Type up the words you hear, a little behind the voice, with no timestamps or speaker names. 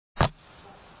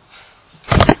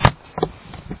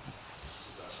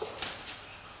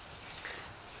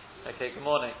Okay, good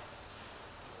morning.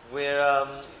 We're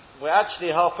actually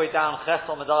halfway down Ches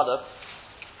Amud Aleph.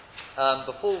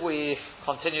 Before we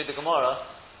continue the Gemara,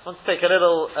 I want to take a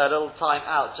little time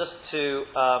out just to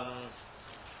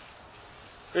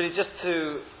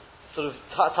sort of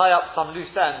tie up some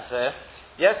loose ends here.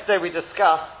 Yesterday we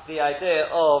discussed the idea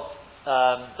of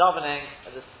davening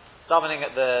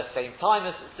at the same time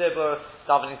as the tzibur,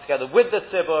 davening together with the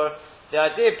tzibur. The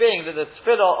idea being that the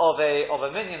tefillah of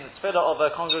a minyan, the tefillah of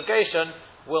a congregation,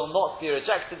 will not be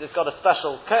rejected. It's got a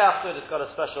special koach to it, it's got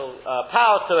a special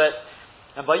power to it,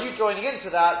 and by you joining into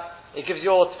that, it gives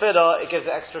your tefillah, it gives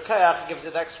it extra koach, it gives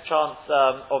it an extra chance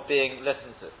of being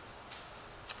listened to.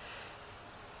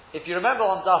 If you remember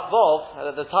on Daf Vov,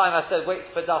 at the time I said wait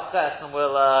for Daf Ches, and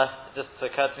we'll just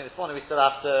occurred to me this morning we still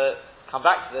have to come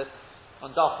back to this.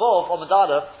 On Daf Vov, Amud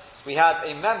Aleph, we had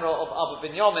a memra of Abba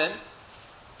Binyamin,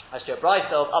 actually a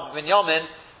brayta of Abba Binyamin,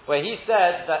 where he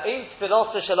said that ein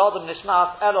tefillah shel adam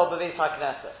nishmas elo b'veit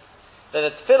hakneset, that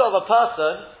the tefillah of a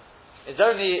person is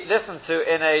only listened to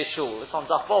in a shul. It's on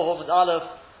Daf Vov Amud Aleph,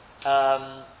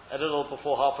 a little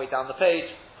before halfway down the page,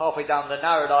 halfway down the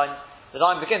narrow line. The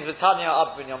line begins with Tanya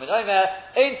Abba Binyamin Omer,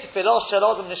 ein tefillah shel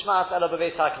adam nishmas elo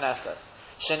b'veit hakneset.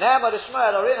 Shenem adishma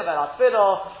elo rina vel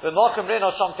atfillah v'mokim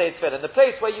rina sham teit tefillah. In the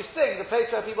place where you sing, the place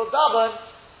where people daven,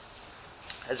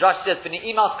 as Rashi says,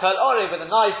 b'ni'imas kol ore, with a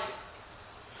nice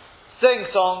sing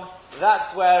song,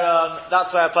 that's where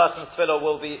a person's tefillah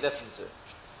will be listened to.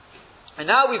 And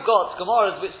now we've got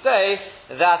Gemaras which say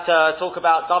that talk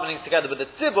about davening together with the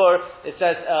tzibur. It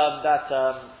says that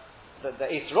the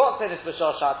Yisrot said it's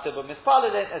b'shar shat tzibur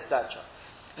mispalelin, etc.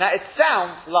 Now it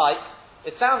sounds like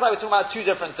we're talking about two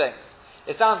different things.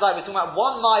 It sounds like we're talking about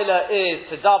one milah is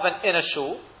to daven in a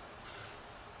shul,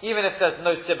 even if there's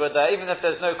no tzibur there, even if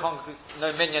there's no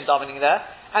minyan davening there.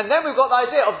 And then we've got the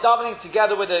idea of davening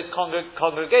together with a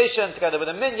congregation, together with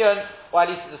a minyan, or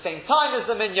at least at the same time as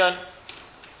the minyan.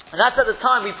 And that's at the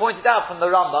time we pointed out from the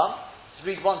Rambam. Let's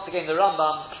read once again the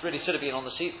Rambam, which really should have been on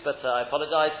the sheet, but I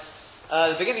apologize.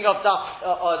 The beginning of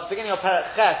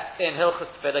Perek Ches in Hilchos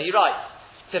Tefillah, he writes,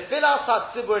 Tefillah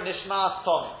sat tzibur nishmas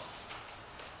tomim.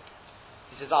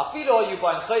 He says, Afilo you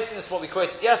by this is what we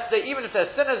quoted yesterday, even if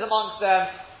there's sinners amongst them,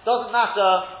 doesn't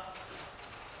matter.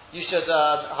 You should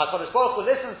HaKadosh Baruch Hu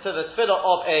listen to the tefillah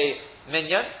of a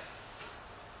minyan.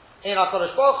 In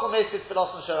HaKadosh Baruch Hu mesid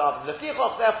tefillah sharabim.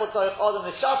 Lefichach therefore tzarich adam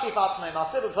l'shafif atzmei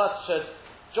ma'asib. The person should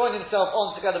join himself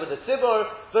on together with the tzibur.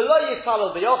 V'lo yitfalel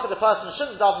b'yochad. The person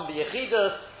shouldn't daven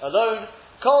b'yechidus alone.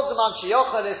 Kol zaman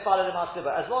sheyochad yitfalel b'ma'asib.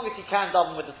 As long as he can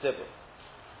daven with the tzibur.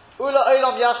 Ula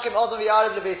olam yashkim adam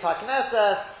v'yariv lebeis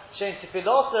hakneses. Shein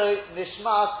tefillah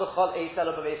nishmas b'chol eisel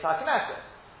lebeis hakneses.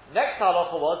 Next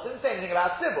halacha didn't say anything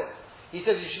about tzibur. He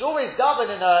says you should always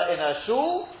daven in a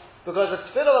shul, because the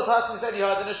tefillah of a person is only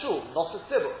heard in a shul, not a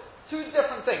tzibur. Two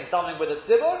different things, davening with a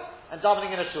tzibur and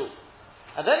davening in a shul.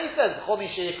 And then he says, there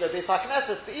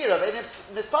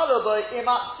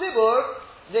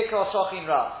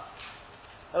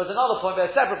was another point,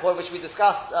 but a separate point which we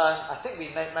discussed, I think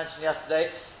we mentioned yesterday,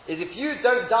 is if you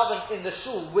don't daven in the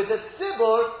shul with a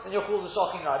tzibur, then you're called a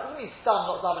shocking ra. It doesn't mean stam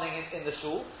not davening in the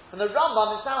shul. From the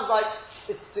Rambam, it sounds like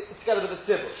it's together with the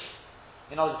tzibur.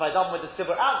 You know, if I daven with the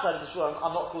tzibur outside of the shul,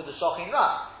 I'm not called a shocking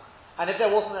ra. And if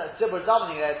there wasn't a tzibur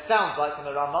davening there, it sounds like from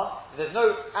the Rambam, if there's no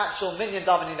actual minyan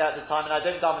davening there at the time, and I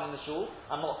don't daven in the shul,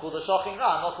 I'm not called a shocking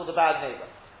ra. I'm not called a bad neighbor.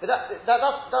 But that's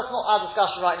not our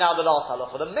discussion right now. The last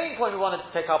halacha. The main point we wanted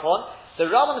to pick up on, the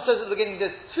Rambam says at the beginning,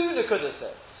 there's two nekudas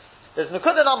here. There's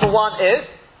Nukudah number one is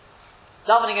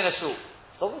davening in a shul.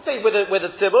 Doesn't say with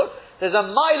a tzibur. There's a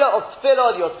milah of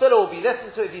tefillah. Your tefillah will be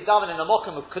listened to if you daven in a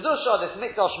mokum of kedusha, this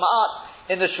mikdash ma'at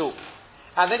in the shul.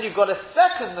 And then you've got a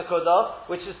second Nukudah,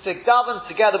 which is to daven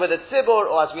together with a tzibur,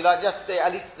 or as we learned yesterday,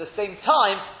 at least at the same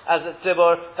time as a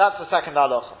tzibur. That's the second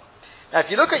halacha. Now, if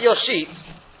you look at your sheet,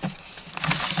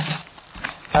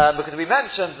 because we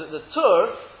mentioned that the Tur,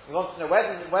 we want to know where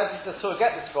did the Tur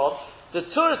get this from? The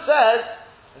Tur says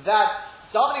that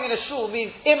davening in a shul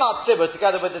means imat tzibur,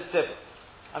 together with the tzibur.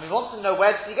 And we want to know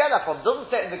where did he get that from. Doesn't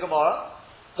say it in the Gemara,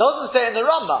 doesn't say it in the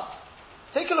Rambam.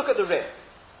 Take a look at the Rif.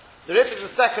 The Rif is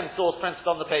the second source printed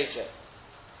on the page here.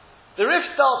 The Rif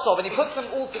starts off and he puts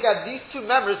them all together, these two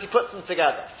memories, he puts them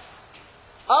together.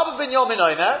 Abba Binyamin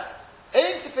Omer,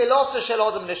 ein tefillah shel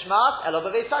adam nishmas elo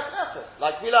b'veit hakneses.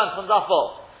 Like we learned from Daf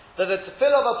Vov, that the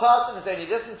tefillah of a person is only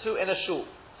listened to in a shul.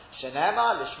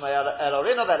 Shenema lishma elo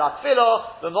rino vel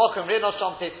atfilo v'mokim rino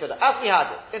sham teit tefillah. As we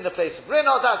had it in the place of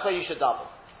rino, that's where you should daven.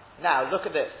 Now look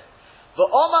at this.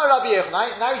 V'omar Rabbi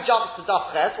Yochanan. Now he jumps to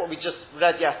Daf Ches, what we just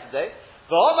read yesterday.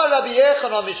 V'omar Rabbi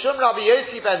Yochanan mishum Rabbi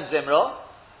Yossi ben Zimra.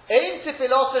 Ein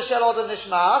tefilot shel odom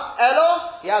nishmat, elo,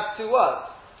 he has two words.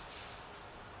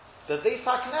 Beis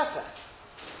HaKnesset.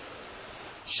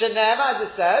 Shenema, as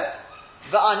it says,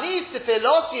 V'ani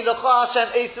tefilot yilocha Hashem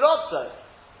eis rotzon.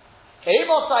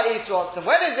 Eimosai eis rotzon.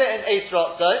 When is it in eis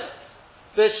rotzon?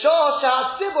 B'shor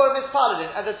shah tzibur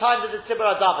mispalin, at the time that the tzibur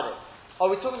are davening. Are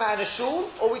we talking about in a shul,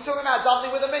 or are we talking about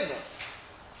davening with a minion?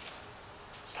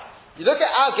 You look at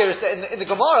our Gerasa in the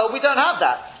Gemara, we don't have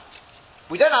that.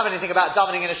 We don't have anything about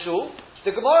davening in a shul.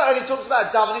 The Gemara only talks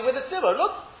about davening with a tzibur.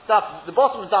 Look, the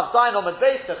bottom of Daf Zayin Omid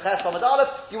Beis, the Ches Omid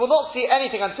Aleph, you will not see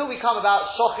anything until we come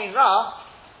about Shochin Ra.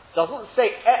 Doesn't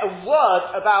say a word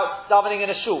about davening in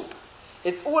a shul.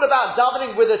 It's all about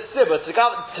davening with a tzibur, to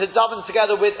daven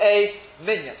together with a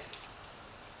minion.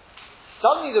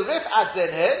 Suddenly the Rif adds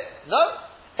in here, no,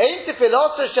 Ein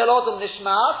tefilot shel odom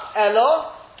nishmat,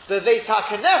 elo, beis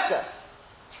HaKnesset,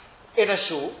 in a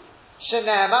shul,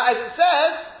 Shenema, as it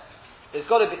says, it's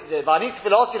got to be the V'ani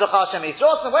tefilot yilocha Hashem eis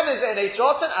rotzon. When is it in eis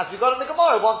rotzon? As we got in the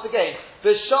Gemara once again,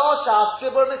 b'shar shah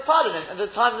tzibur mitzparin, and the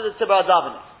time that the tzibur are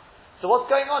davening. So what's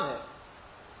going on here?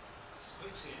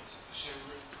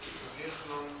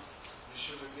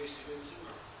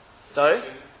 Sorry?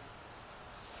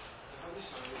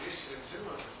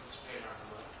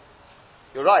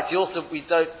 You're right. We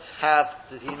don't have.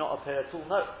 Does he not appear at all?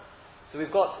 No. So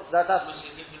we've got that. That's.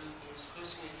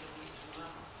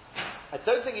 I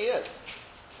don't think he is.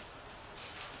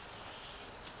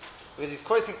 Because he's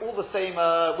quoting all the same.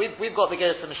 We've got the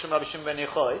Gerasa Mishum Rabbi Shimon ben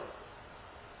Yochai.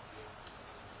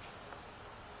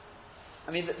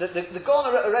 I mean, the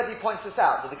Gaon already points this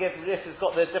out, that the Rif has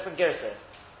got the different Gerasa.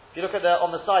 If you look at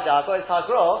on the side there, Hagoyis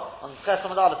Hagro, on Ches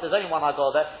Omid Aleph, there's only one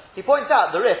Hagro there. He points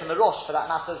out the Rif and the Rosh for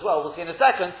that matter as well, we'll see in a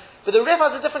second, but the Rif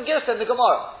has a different Gerasa in the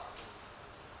Gemara.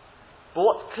 But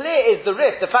what's clear is the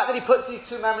Rif, the fact that he puts these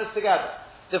two memories together.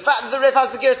 The fact that the Rif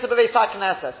has the Gerasa Beis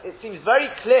HaKnesset, it seems very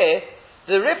clear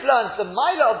the Rif learns the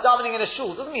Maila of davening in a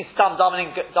shul. Doesn't mean stam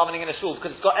davening in a shul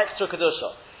because it's got extra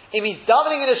Kedusha. It means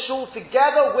davening in a shul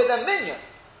together with a minion.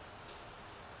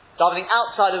 Davening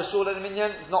outside of a shul and a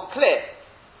minion is not clear.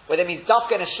 Whether it means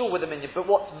dafka in a shul with a minion. But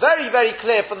what's very, very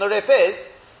clear from the Rif is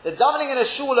that davening in a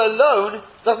shul alone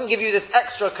doesn't give you this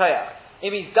extra kaya. It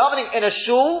means davening in a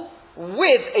shul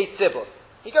with a tzibur.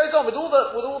 He goes on with all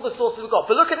the sources we've got.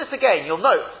 But look at this again, you'll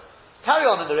note. Carry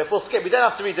on in the Rif, we'll skip. We don't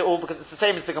have to read it all because it's the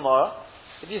same as the Gemara.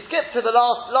 If you skip to the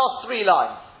last three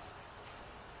lines.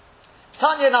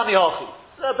 Tanya Nami Hochi.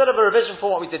 A bit of a revision for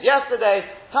what we did yesterday.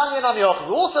 Tanya Nami Hochi.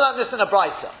 We also learned this in a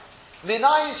Braisa.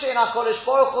 Minayin she'en HaKadosh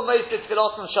Baruch Hu meised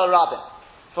tefilot shel rabim.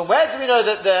 From where do we know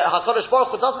that the HaKadosh Baruch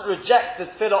Hu doesn't reject the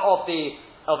tefillah of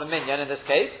a minion in this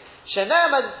case? Shenem,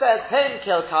 as it says, Hen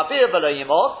kel kabir v'lo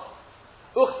yimod.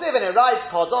 Uchsiv, and it writes,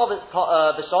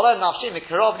 B'shalom nafshi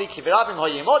mikirov li kivirabim ho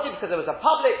yimodi, because there was a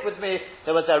public with me,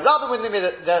 there was a rabbin with me,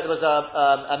 there was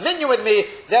a minion with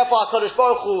me, therefore HaKadosh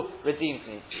Baruch Hu redeems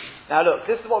me. Now look,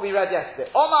 this is what we read yesterday.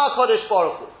 Omar HaKadosh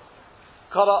Baruch Hu.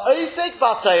 Kala Osik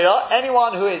B'Torah,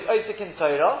 anyone who is Osik in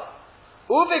Torah,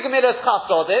 Uvigmilas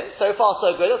Chasodim, so far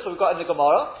so good, that's what we've got in the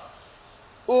Gemara.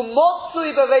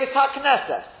 Umotsui Beis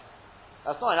HaKnesset.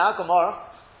 That's not in our Gemara.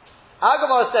 Our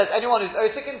Gemara says anyone who's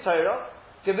Osik in Torah,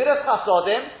 Gemilas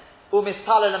Chasodim,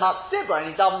 Umispalel Amat Tzibur,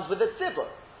 and he davens with the Tzibur.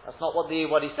 That's not what he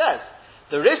says.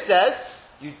 The Rif says,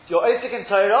 you're Osik in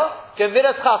Torah,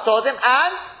 Gemilas Chasodim,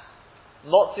 and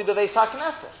Motsui Beis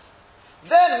HaKnesset.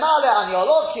 Then Male an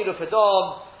Yolod Kilu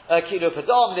Pedom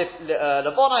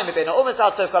Lebonai Mebena Umis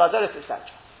Alto Kaladoris, etc.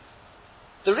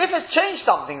 The Rif has changed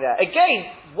something there.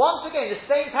 Once again, the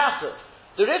same pattern.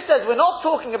 The Rif says we're not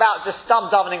talking about just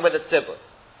stam davening with a tzibur.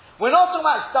 We're not talking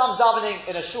about stam davening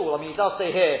in a shul. I mean, he does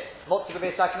say here Motzi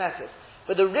Beis HaKnesset,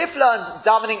 but the Rif learns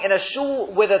davening in a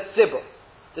shul with a tzibur.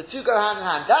 The two go hand in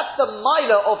hand. That's the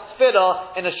milah of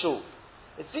tefillah in a shul.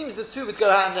 It seems the two would go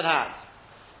hand in hand.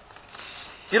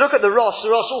 If you look at the Rosh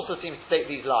also seems to take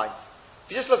these lines.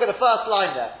 If you just look at the first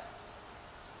line there,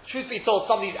 truth be told,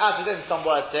 somebody's added in some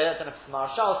words there. I don't know if it's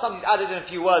Marshal, somebody's added in a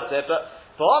few words there, but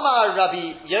V'omar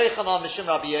Rabbi Yochanan Mishum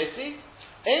Rabbi Yossi,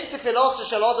 Ein tefilot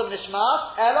shel odom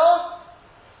nishmat, elo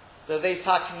beis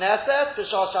HaKnesset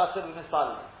b'shar she'atzibur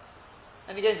mispalel.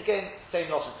 And again,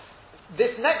 same notion.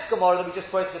 This next Gemara that we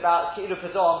just quoted about, Ki'ilu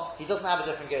Pedom, he doesn't have a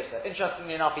different Gerasa.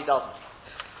 Interestingly enough, he doesn't.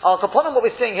 Upon what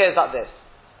we're seeing here is like this.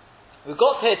 We've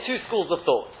got here two schools of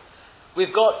thought.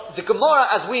 We've got the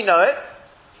Gemara as we know it,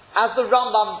 as the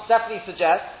Rambam definitely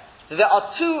suggests, that there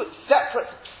are two separate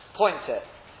points here.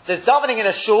 There's davening in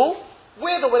a shul,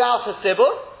 with or without a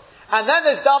tzibur, and then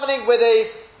there's davening with a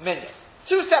minion.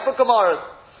 Two separate Gemaras.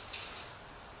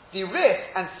 The Rif,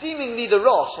 and seemingly the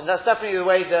Rosh, and that's definitely the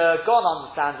way the Gon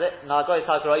understands it, Nagoy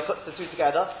Sagro, he puts the two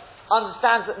together,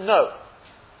 understands that no.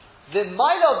 The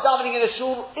milah of davening in a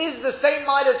shul is the same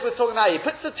milah as we're talking about here. He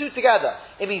puts the two together.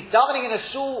 It means davening in a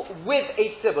shul with a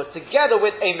tzibur, together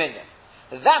with a minyan.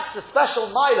 That's the special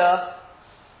milah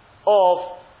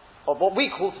of what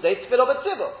we call today tefillah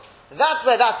b'tzibur. That's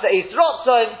the Eis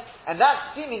Rotzon, and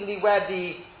that's seemingly where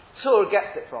the Tur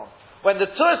gets it from. When the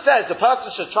Tur says the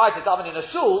person should try to daven in a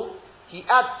shul, he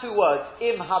adds two words,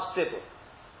 im ha-tzibur.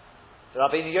 The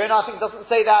Rabbeinu Yonah, I think, doesn't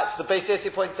say that. The Beis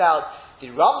Yossi points out, the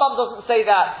Rambam doesn't say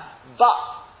that, but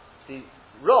the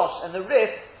Rosh and the Rif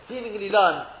seemingly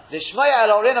learn Lishmaya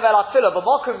el orin of el atfilah,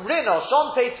 b'mokum rino,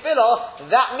 shom tei tfilah,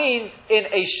 that means in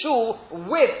a shul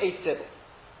with a tzibur.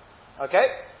 Okay?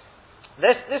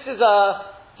 This is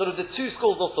sort of the two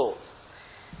schools of thought.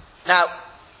 Now,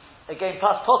 again,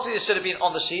 possibly this should have been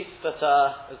on the sheet, but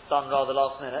it was done rather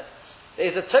last minute. There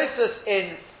is a Tosfos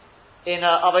in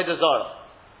Avodah Zarah.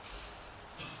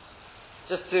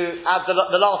 Just to add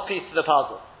the last piece to the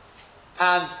puzzle.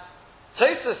 And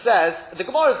Tosfos says, the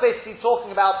Gemara is basically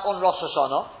talking about on Rosh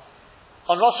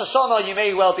Hashanah. On Rosh Hashanah, you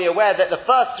may well be aware that the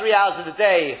first 3 hours of the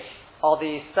day are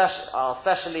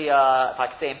especially, if I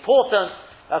could say, important.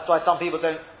 That's why some people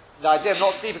don't. The idea of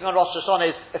not sleeping on Rosh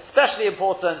Hashanah is especially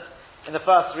important in the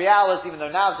first 3 hours, even though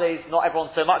nowadays not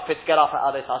everyone's so much fit to get up at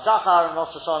Ades HaShachar and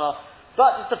Rosh Hashanah.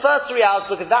 But it's the first 3 hours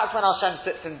because that's when Hashem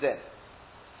sits in din.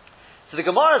 So the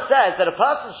Gemara says that a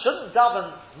person shouldn't daven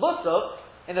Musaf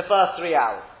in the first 3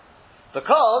 hours.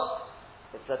 Because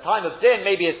it's a time of din,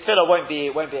 maybe his tefillah won't be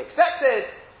accepted.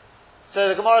 So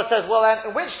the Gemara says, well then,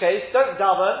 in which case, don't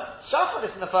daven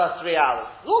Shacharis in the first 3 hours.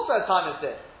 It's also a time of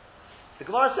din. The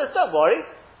Gemara says, don't worry.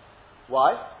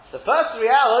 Why? The first 3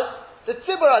 hours, the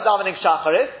tzibur are davening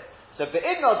shacharis. So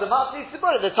be'idno dematli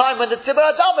tzibur, at the time when the tzibur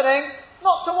are davening,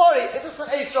 not to worry, it is an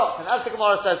Eis Rotzon, as the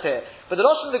Gemara says here. But the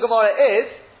Lashon of the Gemara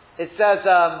is, it says,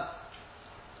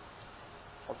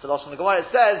 what's the Lashon of the Gemara?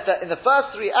 It says that in the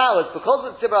first 3 hours,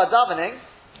 because the tzibur are davening,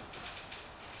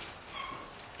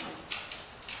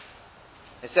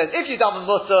 it says, if you daven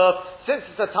musaf, since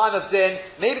it's a time of din,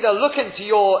 maybe they'll look into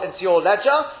your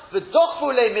ledger, v'dochvu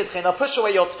le midchin, they'll push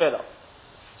away your tefillah.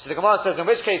 So the Gemara says, in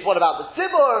which case, what about the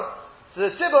tzibur? So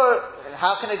the tzibur,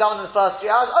 how can they daven in the first 3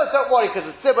 hours? Oh, don't worry, because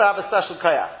the tzibur have a special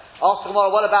koyach. Ask the Gemara,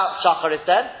 what about shacharis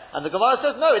then? And the Gemara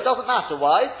says, no, it doesn't matter.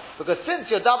 Why? Because since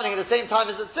you're davening at the same time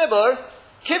as the tzibur,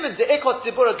 kimin de'ikot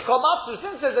tzibur komatsu,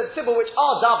 since there's a tzibur which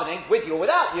are davening, with you or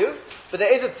without you, but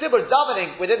there is a tzibur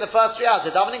davening within the first 3 hours,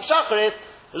 they're davening shacharis,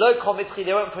 lo komitchi,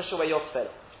 they won't push away your tefillah.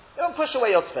 They won't push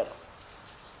away your tefillah.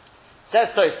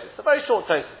 Says Tosfos, a very short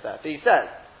Tosfos there, but he says,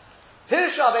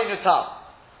 Pirush Rabbeinu Tam.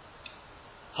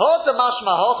 Hod the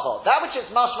mashma hochol. That which is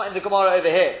mashma in the Gemara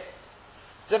over here.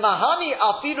 The mahani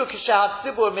afilu kishahat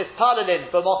tzibur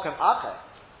mispalelin b'mokem acher.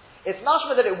 It's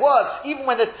mashma that it works even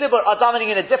when the tzibur are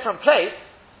davening in a different place.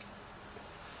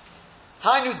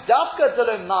 Hainu dafka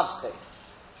zelo madche.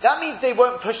 That means they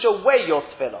won't push away your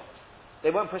tefillah.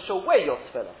 They won't push away your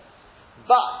tefillah.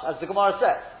 But, as the Gemara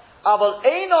says, aval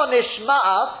eino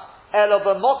nishma'at elo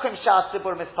b'mokem shahat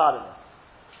tzibur mispalelin.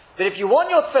 But if you want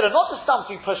your tefillah not to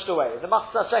stump to be pushed away, the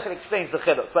Master Shekel explains the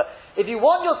chiluk, but if you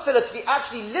want your tefillah to be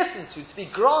actually listened to be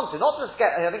granted, not just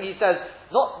get, I think he says,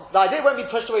 the idea won't be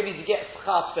pushed away means you get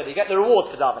schar tefillah, you get the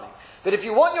reward for davening. But if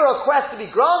you want your request to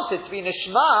be granted, to be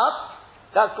nishmat,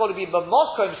 that's got to be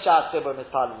b'mokom shas tzibur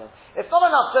mispalelin. It's not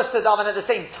enough just to daven at the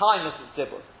same time as the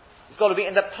tzibur. It's got to be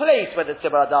in the place where the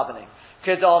tzibur are davening.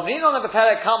 Kedamin on the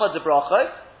perek kama de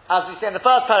brachos, as we say in the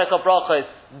first perek of brachos,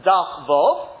 daf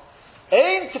vov.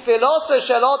 Ein tefiloso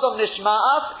shel adam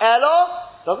nishma'at elo,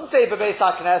 doesn't say bebeis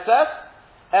hakneset,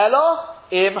 elo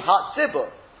im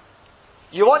hatzibur.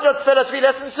 You want your tefillah to be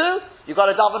listened to? You've got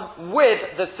to daven with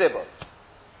the tzibur.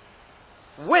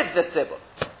 With the tzibur.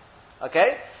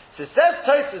 Okay? So it says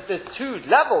Tosfos, there's two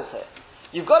levels here.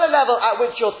 You've got a level at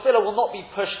which your tefillah will not be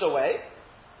pushed away.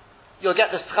 You'll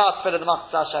get the schar tefillah, the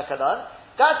Matzah Shekalan.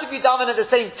 That's if you daven at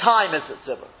the same time as the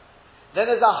tzibur. Then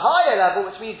there's a higher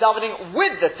level, which means davening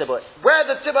with the tzibur. Where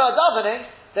the tzibur are davening,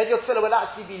 then your tefillah will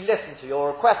actually be listened to.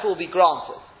 Your request will be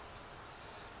granted.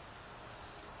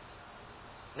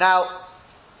 Now,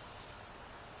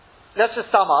 let's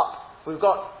just sum up. We've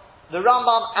got the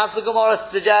Rambam, as the Gemara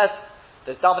suggests,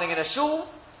 there's davening in a shul,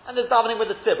 and there's davening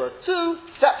with the tzibur. Two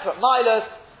separate milas,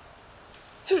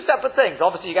 two separate things.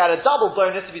 Obviously you get a double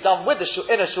bonus if you daven with the shul,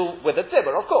 in a shul with the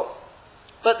tzibur, of course.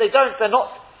 But they're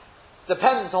not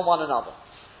dependent on one another.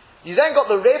 You then got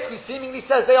the Rif, who seemingly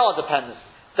says they are dependent.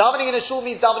 Davening in a shul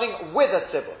means davening with a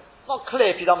tzibur. It's not clear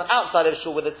if you daven outside of a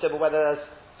shul with a tzibur whether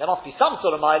there must be some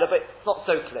sort of milah, but it's not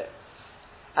so clear.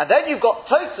 And then you've got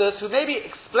Tosfos, who maybe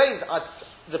explains,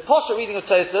 the posher reading of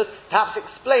Tosfos perhaps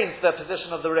explains the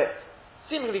position of the Rif.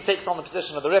 seemingly takes on the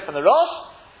position of the Rif and the Rosh,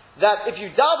 that if you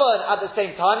daven at the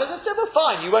same time as the tzibur,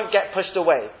 fine, you won't get pushed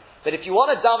away. But if you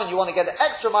want to daven, you want to get the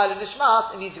extra mile in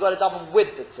Nishmas, it means you've got to daven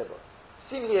with the tzibur.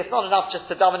 Seemingly it's not enough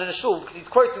just to daven in a shul, because he's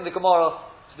quoting the Gemara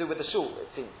to do with the shul, it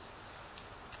seems.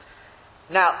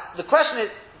 Now, the question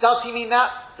is, does he mean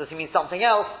that? Does he mean something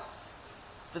else?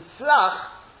 The Tzlach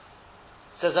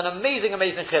says an amazing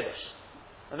chiddush.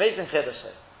 Amazing chiddush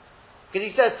here. Because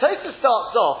he says, Tosfos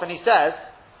starts off and he says,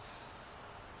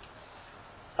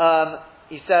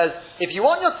 if you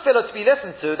want your tefillah to be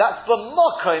listened to, that's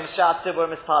b'mokom sha'at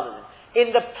tzibur mispalelin,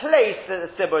 in the place that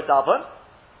the tzibur daven.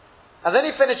 And then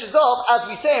he finishes off, as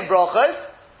we say in brachos,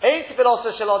 ein tefillah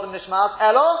shel adam nishmas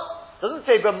elo, doesn't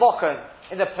say b'mokom,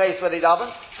 in the place where they daven,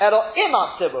 elo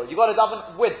imat tzibur. You've got to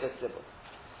daven with the tzibur.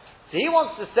 So he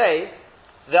wants to say,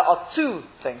 there are two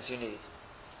things you need.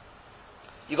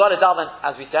 You've got to daven,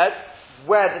 as we said,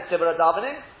 where the tzibur are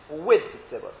davening, with the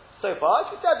tzibur. So far,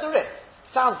 as we said, the Rif.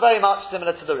 Sounds very much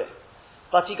similar to the Rif.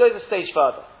 But he goes a stage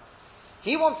further.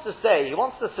 He wants to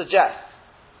suggest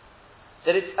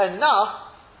that it's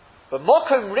enough, but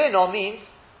mokom rino means,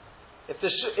 if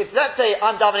let's say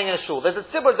I'm davening in a shul, there's a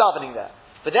tzibur davening there,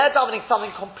 but they're davening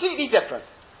something completely different.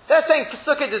 They're saying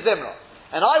Pesukei de Zimra.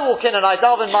 And I walk in and I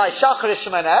daven my Shachar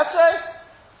Shemona Esrei,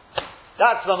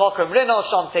 that's the mokom rino,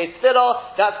 shamtei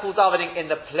tefillah, that's called davening in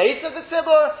the place of the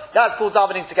tzibur, that's called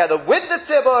davening together with the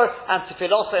tzibur, and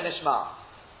tefillah nishma.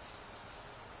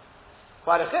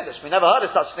 Quite a chiddush. We never heard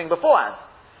of such a thing beforehand.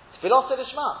 Tefillah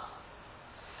nishma.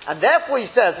 And therefore he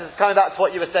says, this is coming back to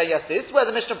what you were saying yesterday, this is where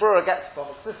the Mishnah Berurah gets from,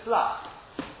 it's the Slach.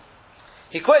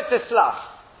 He quotes this Slach,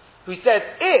 who says,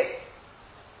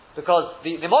 because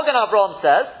the Mogen Avraham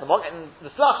says, the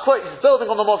Slach quote is building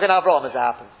on the Mogen Avraham as it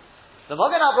happens. The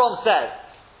Mogen Avraham says,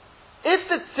 if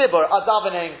the tzibur are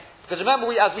davening, because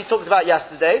remember as we talked about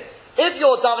yesterday, if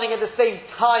you're davening at the same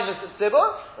time as the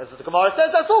tzibur, as the Gemara says,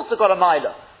 that's also got a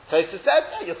milah. Tosfos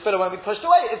said, your tefillah won't be pushed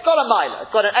away, it's got a milah,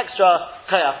 it's got an extra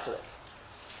koyach to it.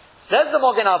 Says the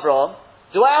Mogen Avraham,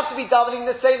 do I have to be davening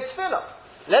the same tefillah?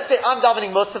 Let's say I'm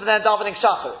davening Musaf and then davening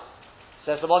Shachar.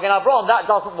 Says the Mogen Avraham, that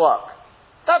doesn't work.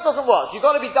 That doesn't work. You've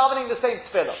got to be davening the same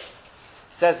tefillah.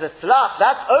 Says the Tzlach,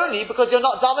 that's only because you're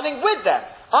not davening with them.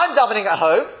 I'm davening at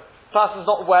home. Person's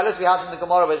not well, as we had in the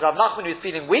Gemara with Rav Nachman, who's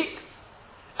feeling weak.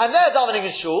 And they're davening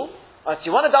in shul. So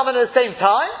you want to daven at the same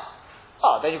time?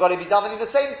 Then you've got to be davening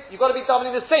the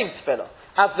same tefillah.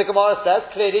 As the Gemara says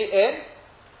clearly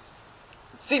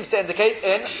seems to indicate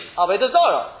in Avodah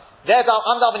Zarah.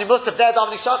 I'm davening Musaf, they're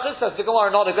davening Shachar, says the Gemara,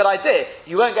 not a good idea.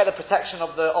 You won't get the protection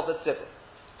of the tzibur.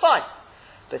 Fine.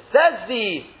 But says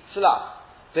the Tzlach,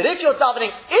 but if you're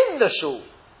davening in the shul,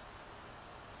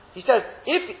 he says,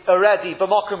 if already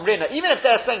b'mokum rina, even if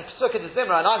they're saying Pesukei de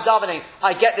Zimra and I'm davening,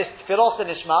 I get this tefillah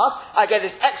nishmas, I get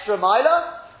this extra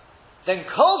milah, then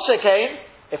kol shekain,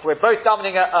 if we're both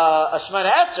davening a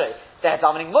Shemona Esrei, they're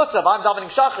davening Musaf, I'm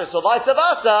davening Shachar, so vice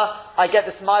versa, I get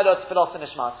this milah tefillah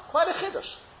nishmas. Quite a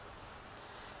chiddush.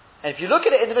 And if you look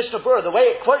at it in the Mishnah Berurah, the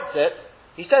way it quotes it,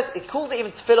 he says it calls it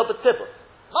even tefillah b'tzibur.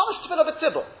 Mamash tefillah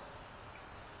b'tzibur.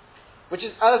 Which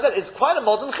is, as I said, is quite a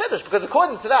modern chiddush, because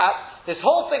according to that, this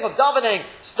whole thing of davening,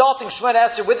 starting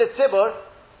Shemona Esrei with the tzibur,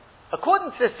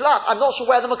 according to this Tzlach, I'm not sure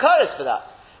where the makar is for that.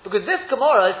 Because this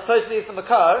Gemara is supposedly the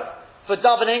makar for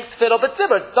davening tefillah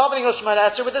b'tzibur, davening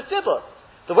Shemona Esrei with the tzibur.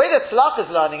 The way that Tzlach is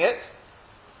learning it,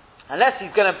 unless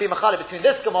he's going to be machali between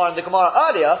this Gemara and the Gemara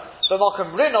earlier, but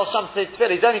Malcolm Rin or Shamsei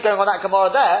Tefillah, he's only going on that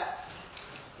Gemara there.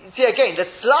 You see again, the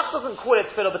Tzlach doesn't call it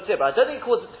Tefillah b'tzibur. I don't think he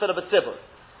calls it Tefillah b'tzibur.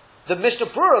 The Mishnah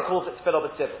Berurah calls it Tefillah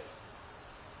b'tzibur.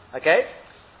 Okay?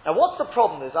 Now what's the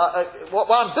problem is, what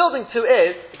I'm building to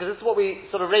is, because this is what we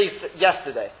sort of raised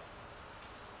yesterday,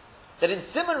 that in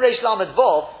Siman Reish Lamed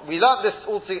Vov, we learned this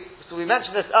so we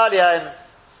mentioned this earlier in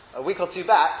a week or two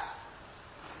back,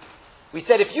 we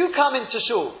said if you come into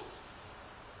shul,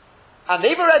 and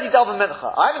they've already done mincha,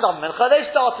 I haven't done mincha,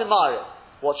 they've started Mariv,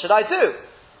 what should I do?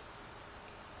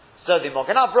 So the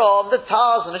Mogen Avraham, the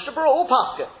Taz, and the Mishnah Berurah all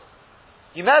paskin.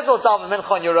 You may as well daven mincha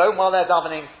on your own while they're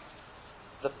davening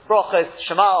the brachos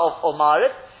Shema or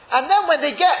Mariv, and then when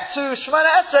they get to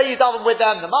Shemona Esrei, you daven with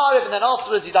them the Mariv, and then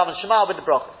afterwards you daven Shema with the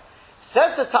brachos.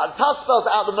 Says the Taz spells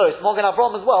it out the most, Mogen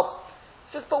Avraham as well.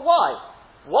 He says, but why?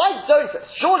 Why don't it?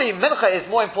 Surely mincha is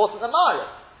more important than Mariv.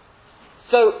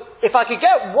 So if I could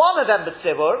get one of them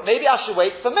b'tzibur, maybe I should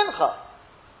wait for mincha.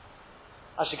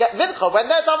 I should get mincha when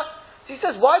they're done. So he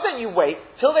says, why don't you wait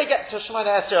till they get to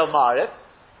Shemona Esrei or Mariv,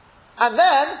 and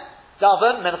then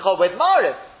daven mincha with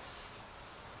Mariv?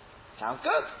 Sounds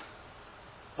good.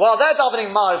 While they're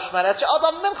davening Mariv Shemona Esrei, I'll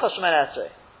daven mincha Shemona Esrei.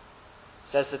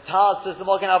 Says the Taz, says the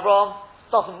Mogen Avraham,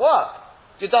 doesn't work.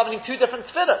 You're davening two different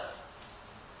tefillahs.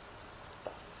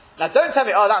 Now don't tell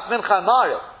me, oh, that's Mincha and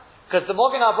Mariv. Because the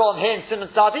Mogen Avraham here in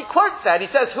Simon Sadi quotes that. He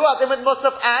says, who has him with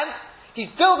Musaf, and he's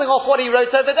building off what he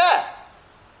wrote over there.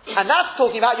 And that's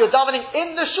talking about you're davening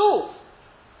in the shul.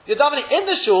 You're davening in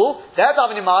the shul, they're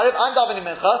davening Mariv, I'm davening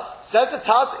Mincha, says the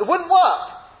Taz, it wouldn't work.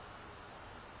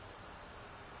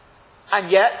 And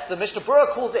yet, the Mishnah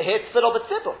Berurah calls it here Tfilah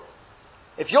B'Tzibur.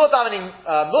 If you're davening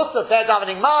Musaf, they're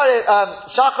davening Mariv,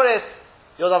 Shacharis,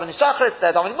 you're davening Shacharis,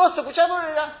 they're davening Musaf, whichever,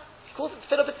 he calls it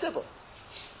Tfilah B'Tzibur.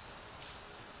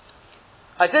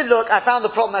 I did look, I found the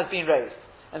problem has been raised.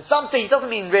 And some say he doesn't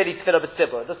mean really Tfilah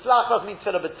B'Tzibur. The Slach doesn't mean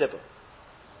Tfilah B'Tzibur.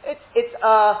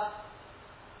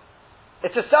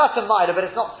 It's a certain midah, but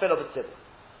it's not Tfilah B'Tzibur.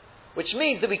 Which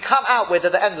means that we come out with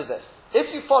at the end of this.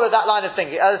 If you follow that line of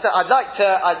thinking, as I said,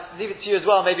 I'd leave it to you as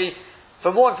well, maybe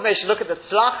for more information, look at the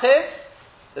Slach here.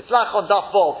 The Slach on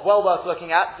Daf Bov, well worth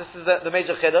looking at. This is the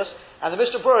major Chiddush. And the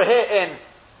Mishnah Berurah here in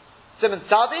Simon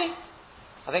Sadi,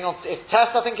 I think on If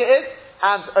Test, I think it is.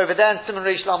 And over there in Simon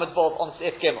Rish Lamed Bov on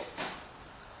If Gimel.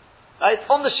 It's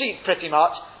on the sheet pretty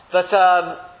much, but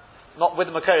not with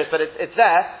the Makoris, but it's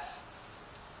there.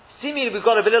 Seemingly we've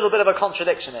got a little bit of a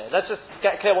contradiction here. Let's just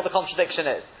get clear what the contradiction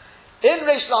is. In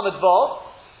Rish Lamed Bov,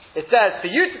 it says, for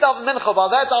you to daven Mincha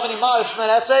while they're davening Mariv Shemon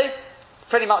Esrei, it's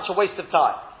pretty much a waste of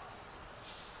time.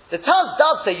 The Taz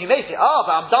does say, you may say,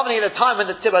 but I'm davening at a time when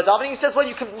the Tzibur are davening. He says, well,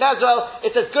 you can, as well,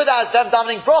 it's as good as them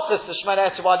davening Brochus to Shemon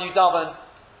Esrei while you daven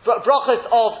Brochus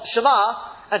of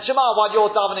Shema, and Shema while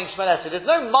you're davening Shemona Esrei. There's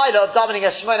no milah of davening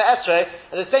a Shemona Esrei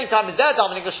at the same time as they're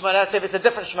davening a Shemona Esrei if it's a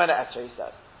different Shemona Esrei, he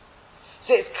says.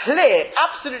 So it's clear,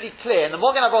 absolutely clear, and the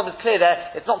Mogen Avraham is clear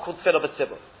there, it's not called Tfilah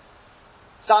B'Tzibur.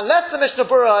 So unless the Mishnah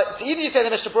Berurah, so either you say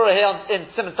the Mishnah Berurah here in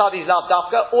Simon Sadi's Lav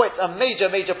Dafka, or it's a major,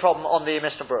 major problem on the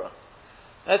Mishnah Berurah.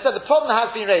 And I said the problem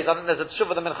has been raised. I think there's a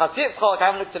Tshuva the Minchas Yitzchak, I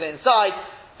haven't looked at it inside,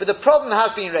 but the problem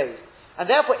has been raised. And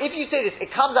therefore, if you say this,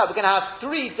 it comes out we're going to have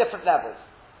 3 different levels.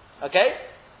 Okay?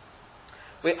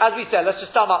 As we said, let's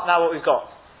just sum up now what we've got.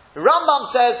 The Rambam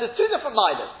says there's 2 different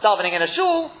milas. Davening in a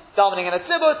shul, davening in a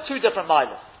tzibur, 2 different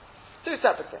milas. 2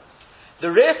 separate things. The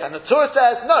Rif and the Torah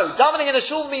says, no, davening in a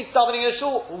shul means davening in a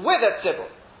shul with a tzibur.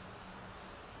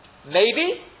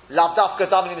 Maybe, lav dafka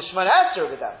davening in the Shemona Esrei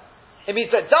over there. It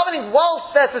means that davening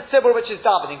whilst there's a tzibur which is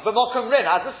davening, b'mokum rin,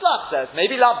 as the Slach says.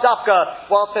 Maybe lav dafka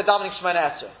whilst they're davening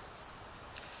Shemona Esrei.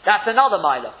 That's another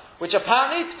milah, which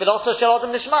apparently tefillah shel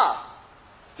adam nishma.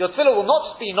 Your tefillah will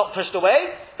not just be not pushed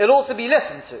away; it'll also be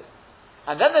listened to.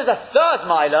 And then there's a third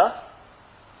milah,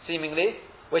 seemingly,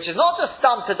 which is not just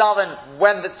stam to daven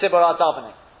when the tzibur are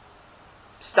davening.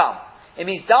 Stam. It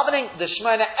means davening the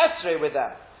Shemona Esrei with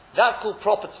them. That's called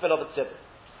proper tefillah b'tzibur.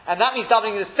 And that means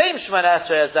davening the same Shemona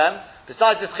Esrei as them.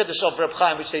 Besides this chiddush of Reb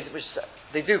Chaim, which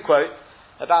they do quote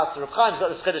about Reb Chaim's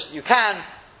got this chiddush that you can.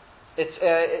 It's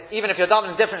even if you're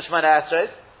davening different Shemona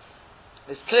Esreis,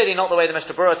 it's clearly not the way the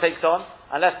Mishnah Berurah takes on,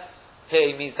 unless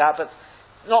here he means that, but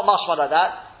not mashma like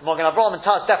that. Mogen Avraham and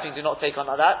Taz definitely do not take on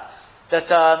like that.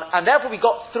 And therefore we've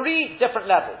got 3 different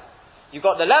levels. You've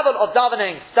got the level of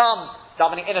davening, some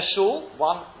davening in a shul,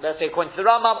 one, let's say according to the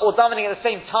Rambam, or davening at the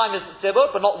same time as the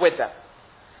tzibur, but not with them.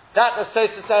 That, as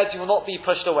Tosfos says, you will not be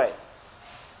pushed away.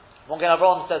 Mogen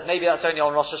Avraham says maybe that's only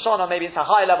on Rosh Hashanah, maybe it's a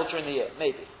higher level during the year,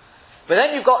 maybe. But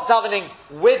then you've got davening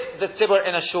with the tzibur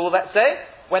in a shul, let's say,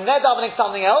 when they're davening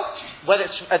something else, whether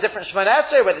it's a different Shemona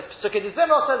Esrei, whether it's Pesukei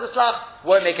D'Zimra, says the Slach,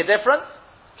 won't make a difference.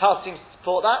 Taz seems to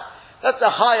support that. That's a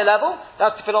higher level.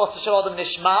 That's tefillah shel adam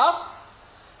nishma.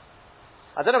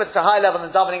 I don't know if it's a higher level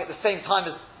than davening at the same time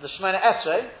as the Shemona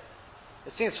Esrei.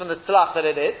 It seems from the Slach that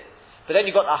it is. But then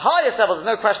you've got the highest level,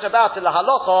 there's no question about it, la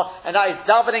halacha, and that is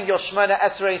davening your Shemona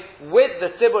Esrei with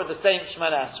the tzibur, the same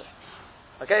Shemona Esrei.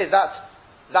 Okay, is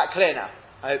that clear now?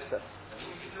 I hope so.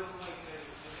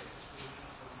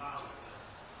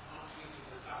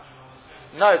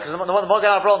 No, because the Mogen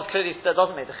Avraham clearly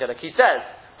doesn't make the chiluk. He says,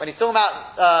 when he's talking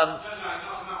about...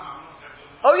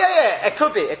 it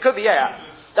could be, yeah.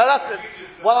 That's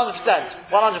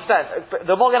 100%.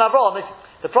 The Mogen Avraham,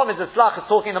 the problem is the Slach is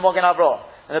talking the Mogen Avraham.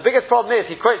 And the biggest problem is,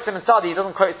 he quotes Simon Sadi, he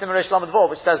doesn't quote Simon Rish Lamed Vov,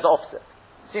 which says the opposite.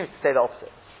 Seems to say the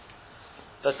opposite.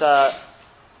 But,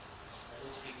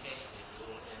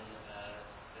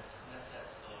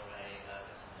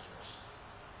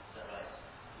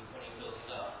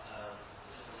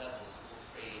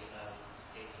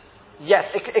 yes,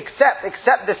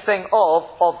 except this thing of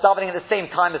davening at the same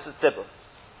time as the tzibur.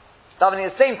 Davening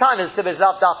at the same time as the tzibur is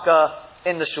lav dafka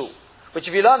in the shul. Which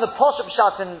if you learn the Poshup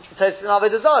Pshat in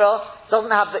Avodah Zarah,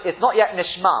 doesn't have it's not yet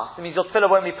nishma. It means your tefillah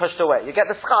won't be pushed away. You get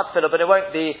the schad tefillah, but it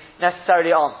won't be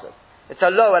necessarily answered. It's a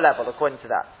lower level according to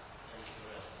that.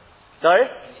 Sorry?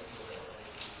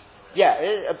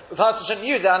 a person shouldn't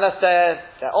use it unless they're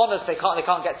honest, they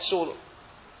can't get shul,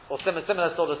 or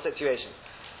similar sort of situations.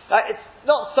 It's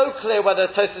not so clear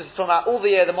whether Tosfos is talking about all the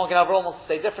year. The Magen Avraham wants to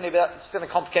say differently, but that's going to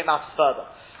complicate matters further.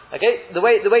 Okay, the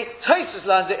way Tosfos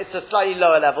learns it, it's a slightly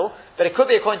lower level, but it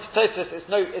could be according to Tosfos, it's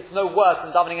no worse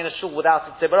than davening in a shul without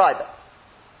a tzibur either.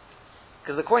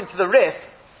 Because according to the Rif,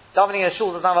 davening in a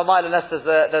shul doesn't have a mile unless there's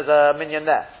a minyan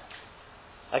there.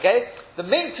 Okay, the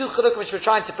main two chilukim which we're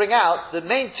trying to bring out, the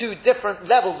main two different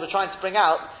levels we're trying to bring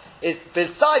out, is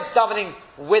besides davening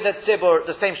with a tzibur,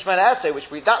 the same Shemona Esrei, which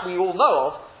we all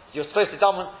know of. You're supposed to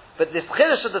daven, but this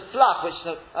chiddush of the tzlach, which,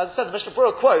 as I said, the Mishnah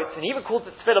Berurah quotes, and he even calls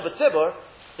it tefillah b'tzibur,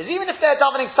 is even if they're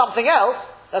davening something else,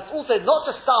 that's also not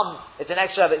just it's an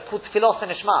extra, but it's called tefillah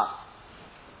nishma.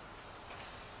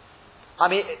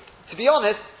 I mean, to be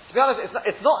honest,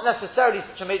 it's not necessarily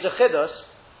such a major chiddush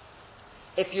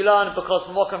if you learn because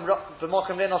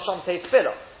b'mokim lin Hashem tei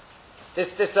tefillah. This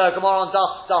Gemara on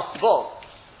Daf Vov.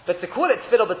 But to call it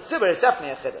tefillah b'tzibur is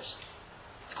definitely a chiddush.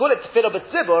 To call it tefillah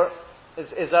b'tzibur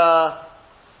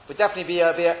would definitely be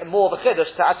more of a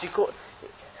chiddush to actually call,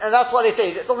 and that's what they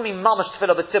say. It doesn't mean mamash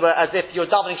tefillah b'tzibur as if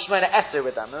you're davening Shemona Esrei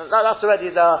with them. That's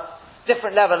already the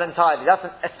different level entirely. That's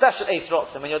a special Eis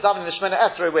Rotzim when you're davening the Shemona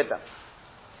Esrei with them.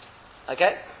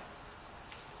 Okay.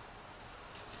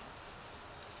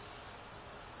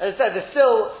 As I said, there's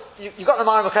still you've got the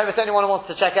Maram Makom. If anyone wants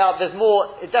to check out, there's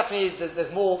more.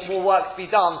 There's more work to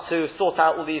be done to sort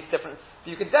out all these different.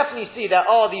 You can definitely see there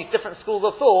are these different schools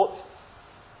of thought.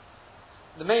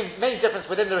 The main difference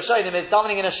within the Rishonim is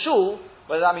davening in a shul,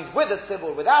 whether that means with a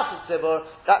tzibur or without a tzibur,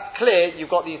 that's clear. You've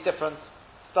got these different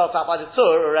spelled out by the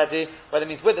Tur already, whether it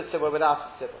means with a tzibur or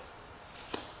without a tzibur.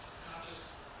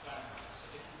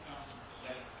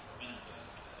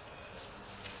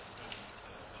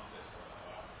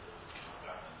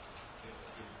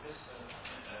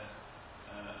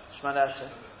 Shemona Esrei.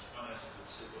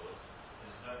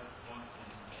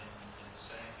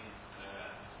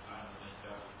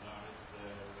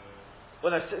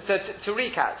 Well, no, so to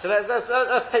recap, so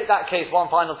let's take that case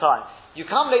one final time. You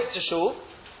come late to shul,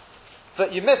 but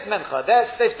you miss mincha.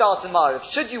 They start in Ma'ariv.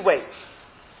 Should you wait?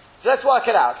 So let's work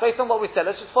it out. Based on what we said,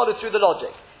 let's just follow through the logic.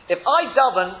 If I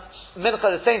daven mincha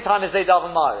at the same time as they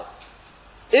daven Ma'ariv,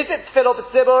 is it tefillah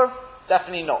b'tzibur?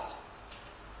 Definitely not.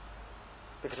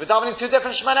 Because we're davening two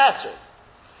different Shemona Esrei.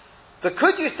 But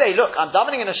could you say, look, I'm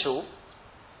davening in a shul,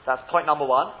 that's point number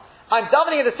one. I'm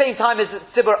davening at the same time as the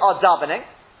tzibur are davening.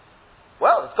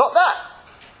 Well, it's got that.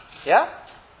 Yeah?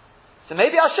 So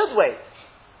maybe I should wait.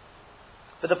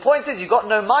 But the point is, you've got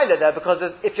no milah there,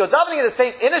 because if you're davening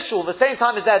in a shul the same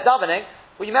time as they're davening,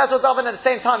 well, you may as well daven at the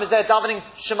same time as they're davening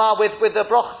Shema with the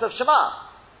brachos of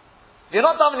Shema. If you're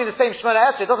not davening the same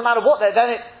Shemona Esrei, it doesn't matter what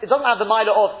then it doesn't have the milah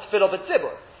of tefillah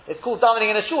b'tzibur. It's called davening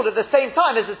in a shul at the same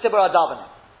time as the tzibur are davening.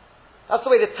 That's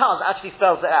the way the Taz actually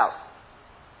spells it out.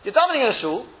 You're davening in a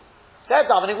shul, they're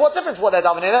davening, what difference what they're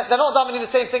davening? They're not davening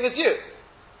the same thing as you.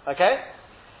 Okay?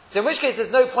 So in which case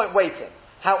there's no point waiting.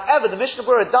 However, the Mishnah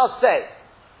Berurah does say,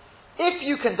 if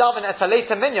you can daven at a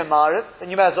later minyan Ma'ariv, then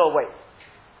you may as well wait.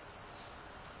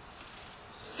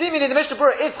 Seemingly the Mishnah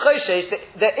Berurah is choshesh that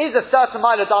there is a certain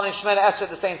mile of davening Shemona Esrei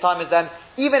at the same time as them,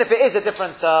 even if it is a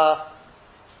different, as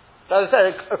I said,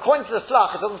 according to the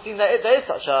Slach, it doesn't seem that there is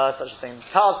such a thing.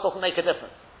 Taz doesn't make a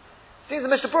difference. It seems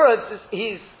the Mishnah Berurah,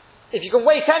 if you can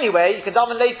wait anyway, you can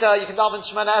daven later, you can daven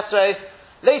Shemona Esrei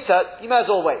later, you may as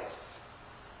well wait.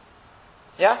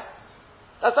 Yeah?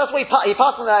 That's what he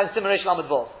passed on that in Simulation Lamed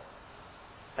Vov.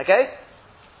 Okay?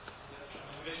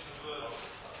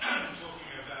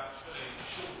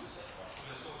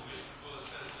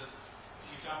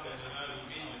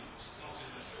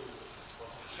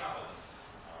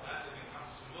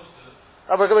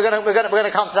 We're going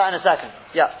to come to that in a second.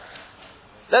 Yeah.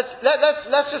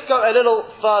 Let's just go a little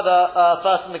further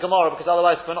first in the Gemara, because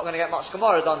otherwise we're not going to get much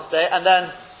Gemara done today, and then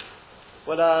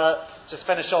we'll just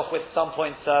finish off with some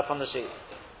points from the sheet.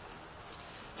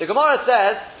 The Gemara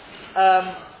says,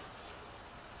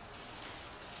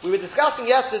 we were discussing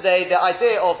yesterday the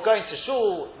idea of going to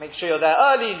shul, make sure you're there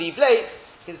early, leave late.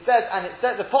 It says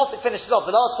the pasuk finishes off.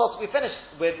 The last pasuk we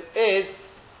finished with is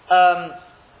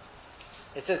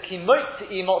it says Ki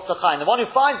moitzi motzachayin. The one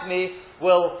who finds me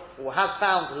has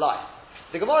found life.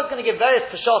 The Gemara is going to give various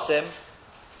peshatim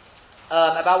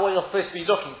about what you're supposed to be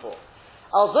looking for.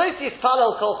 Al zoitis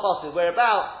palal kol chosid. We're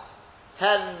about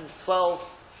 10, 12.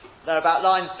 They're about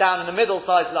lines down in the middle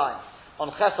sized lines on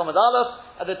Ches Amud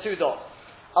Aleph at the two dots.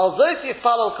 Al zoitis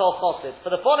palal kol chosid. For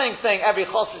the following thing, every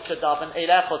chosid should daven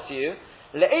eilechot to you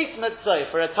le'eit mitzvah,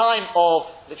 for a time of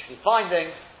literally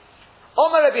finding.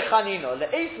 Omer Rabbi Chanino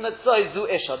le'eit mitzvah zu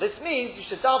isha. This means you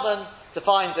should daven to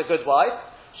find a good wife.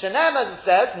 Shenem, as it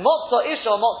says, Motza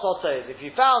Isha, Motza Tov. If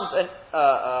you found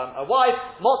a wife,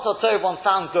 Motza Tov, one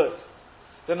found good.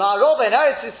 The Ma'arova in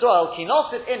Eretz Yisrael,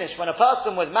 Kinosit Inish, when a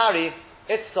person would marry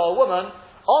a woman,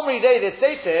 Omri Day, they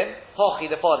say to him, Hochi,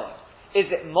 the following. Is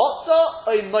it Motza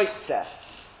or Moitzeh?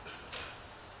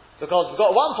 Because we've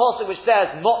got one passage which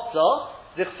says Motza,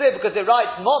 because it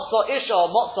writes Motza Isha or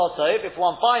Motza Tov. If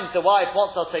one finds the wife,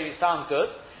 Motza Tov, he's found good.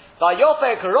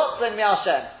 Vayofek Rotzen Mi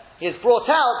Hashem. He has brought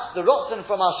out the Rotzen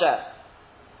from Hashem.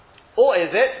 Or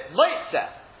is it Moitzeh?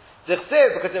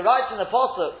 Because it writes in the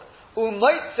pasuk,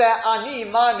 Umoitzeh ani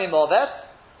mar mimovet,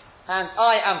 and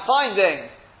I am finding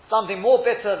something more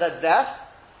bitter than death.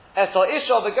 Eto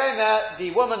Isha Begomer,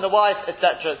 the woman, the wife,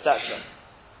 etc., etc.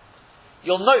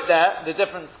 You'll note there the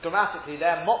difference grammatically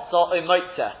there. Motza or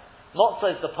Moitzeh.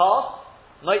 Motza is the past.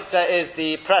 Moitzeh is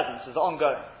the present, is the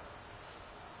ongoing.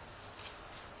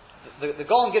 The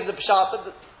Gaon gives a pshat,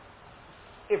 but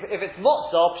if it's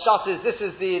Motza, pshat is this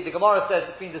is the Gemara says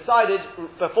it's been decided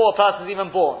before a person's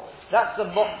even born. That's the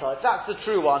Motza. If that's the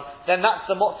true one, then that's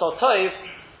the Motza Tov.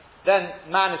 Then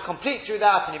man is complete through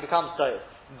that and he becomes Tov.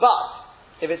 But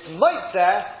if it's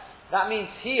Moitzeh, that means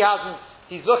he's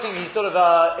sort of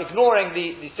ignoring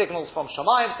the signals from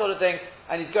Shamayim sort of thing,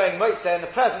 and he's going Moitzeh. In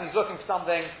the present, he's looking for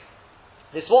something.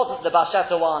 This wasn't the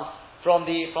Basheta one from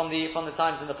the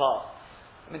times in the past.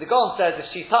 I mean, the Gaon says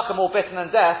if she's taka more bitter than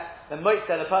death, then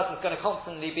Moitzeh, the person's going to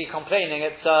constantly be complaining.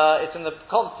 It's in the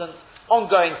constant,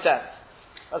 ongoing sense.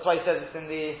 That's why he says it's in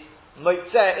the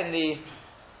Moitzeh in the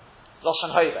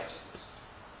Lashon Hoveh.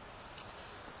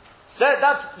 So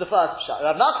that's the first pshat.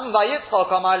 Rav Nachman bar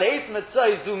Yitzchak amar leis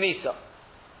mitzvah zu misa.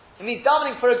 It means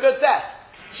davening for a good death.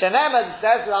 Shenem, as it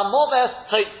says, lamoves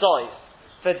toitzois.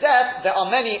 For death, there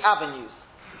are many avenues.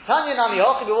 Tanya nami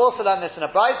hochi, we also learn this in a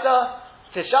brayta.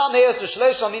 Tisham heos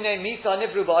v'shlosh minei misa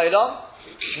nivru ba'olam.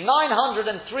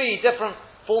 903 different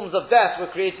forms of death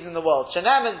were created in the world.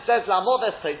 Shenem, as it says,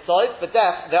 lamoves toitzois. For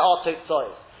death, there are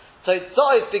toitzois.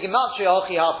 Toitzois, the gematria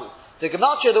hochi hapu. The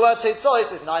gematria of the word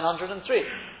toitzois is 903.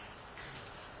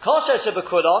 Kosher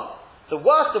shebekulon, the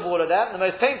worst of all of them, the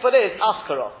most painful is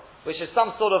askara, which is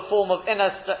some sort of form of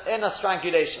inner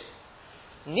strangulation.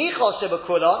 Nichos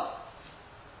shebekulon,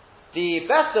 the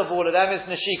best of all of them is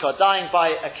neshika, dying by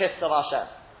a kiss of Hashem.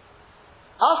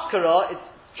 Askara, it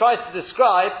tries to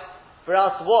describe for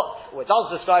us it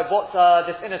does describe what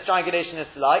this inner strangulation is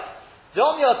like.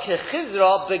 Domya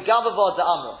kechizra begavava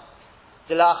de'amra,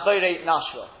 dela'achore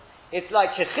nashra. It's like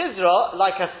kechizra,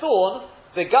 like a thorn,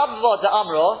 begavava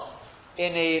de'amra,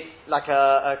 in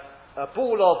a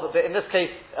ball of, in this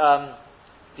case,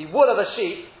 the wool of a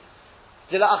sheep,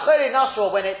 dela'achore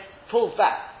nashra, when it pulls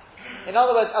back. In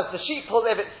other words, as the sheep pulls,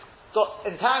 if it's got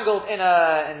entangled in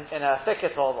a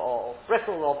thicket or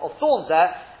bristle of thorns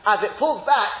there, as it pulls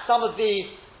back, some of the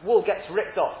wool gets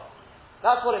ripped off.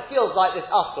 That's what it feels like, this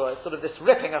asura. It's sort of this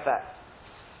ripping effect.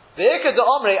 Ve'ikad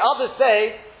omre, others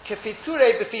say, kefiture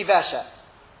b'fi veshet.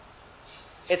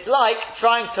 It's like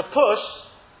trying to push,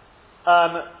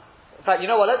 in fact, you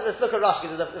know what, let's look at Rashi,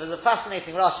 because there's a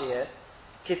fascinating Rashi here.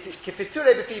 Kefiture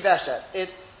b'fi veshet.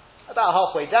 It's about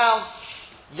halfway down.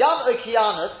 Yam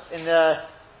Okeanos, in the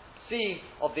sea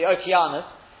of the Okeanos,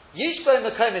 Yishba in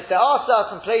the Komis, there are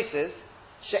certain places,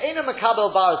 She'ena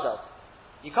Makabel Barzal.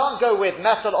 You can't go with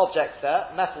metal objects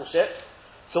there, metal ships.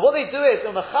 So what they do is,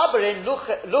 Umechaberin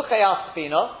Luchei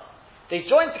Aspina, they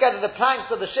join together the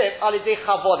planks of the ship, Alidei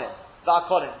Chavonim,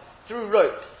 Va'akonim, through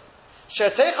ropes.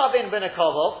 She'techavin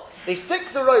B'nekavov, they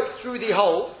stick the rope through the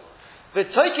hole, and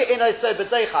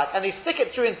they stick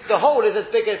it through, the hole is as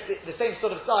big as the same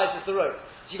sort of size as the rope.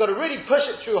 So you've got to really push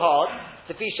it through hard,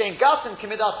 to be shein gasim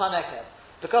kimidas haneked,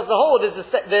 because the hole is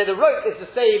the rope is the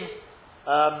same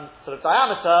sort of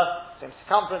diameter, same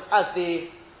circumference as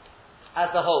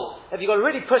the hole. If you've got to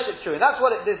really push it through, and that's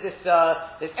what this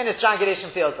inner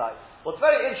strangulation feels like. What's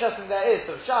very interesting there is,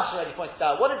 so Shash already pointed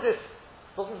out, what is this?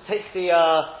 Doesn't take the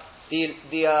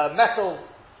metal.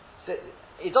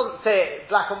 He doesn't say it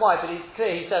black and white, but he's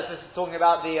clear. He says this is talking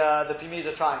about the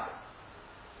Bermuda Triangle.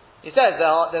 He says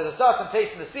there's a certain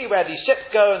place in the sea where these ships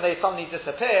go and they suddenly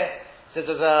disappear. So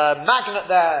there's a magnet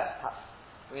there.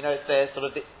 We know it's there, sort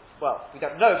of. We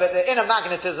don't know, but the inner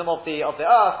magnetism of the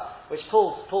earth, which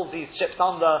pulls these ships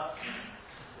under.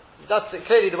 That's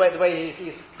clearly the way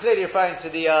he's clearly referring to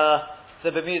the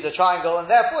Bermuda Triangle, and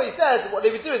therefore he says what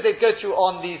they would do is they'd go through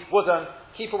on these wooden,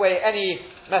 keep away any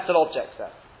metal objects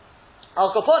there. Al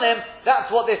Kaponim,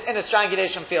 that's what this inner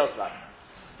strangulation feels like.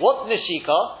 What's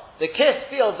Nishika? The kiss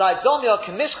feels like Domyo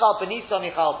Kamishchal Benisa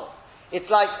Michalbo. It's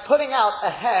like putting out a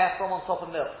hair from on top of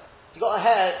milk. You've got a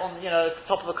hair on,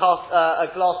 top of a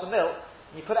glass of milk.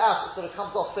 and you put it out, it sort of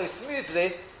comes off so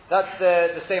smoothly. That's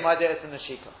the same idea as in the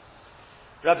Shika.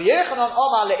 Rabbi Yechanan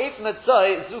Omar le'it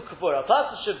metzoi zu kavura. A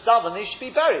person should daven, he should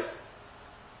be buried.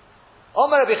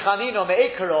 Omar Rabbi Chanino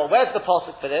me'ekaro. Where's the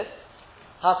pasuk for this?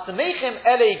 Hasamechim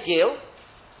elei gil.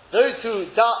 Those who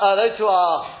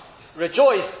are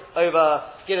rejoiced over,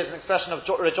 gil is an expression of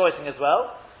rejoicing as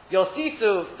well.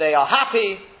 Yosisu, they are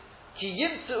happy. Ki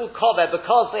yimtzu kover,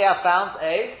 because they have found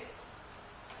a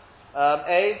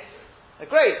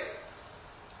grave.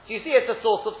 So you see, it's a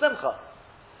source of simcha.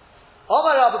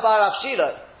 Omar Rabbi Bar Rav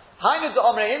Shilo, Hainu de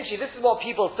Omre Inchi. This is what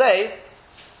people say.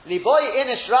 Liboy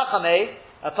inish rachame.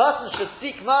 A person should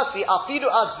seek mercy. Afidu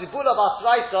az zibula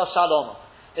basraisa shalom.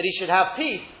 That he should have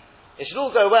peace. It should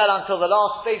all go well until the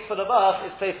last faithful of earth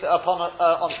is placed upon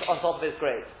on top of his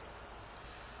grave.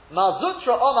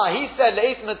 Malzutra Omar, he said,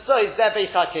 Le'it Mitzvah zeh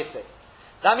Beis HaKisei.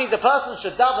 That means the person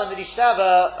should daven that he should have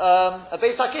a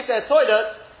Beis HaKisei, a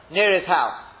toilet, near his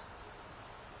house.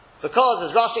 Because,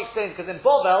 as Rashi explains, because in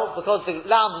Bovel, because the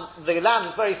land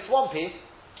is very swampy,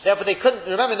 therefore they couldn't,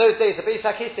 remember in those days, the Beis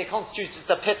HaKisei constituted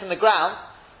a pit in the ground.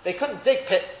 They couldn't dig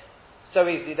pits so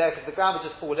easily there, because the ground would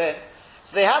just fall in.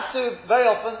 So they had to, very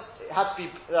often, it had to be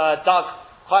dug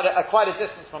quite a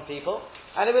distance from people.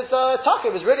 And it was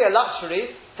it was really a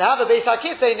luxury to have a Beis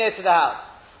HaKisei near to the house.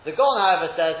 The Gaon, however,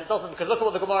 says, it doesn't, because look at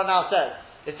what the Gemara now says.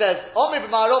 It says, Omri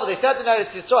b'Ma'arov, they said in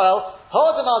Eretz Yisrael,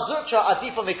 Ho'ad Malzutra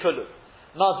adifa mikulu.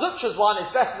 Malzutra's one is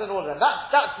better than all of them.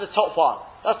 That's the top one.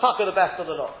 That's Taka the best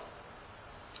of the lot.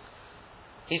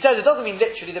 He says it doesn't mean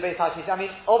literally the Beis HaKisei. I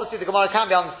mean, obviously the Gemara can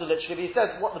be understood literally, but he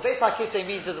says what the Beis HaKisei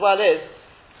means as well is,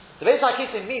 the Beis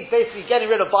HaKisei means basically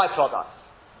getting rid of byproducts.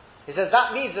 He says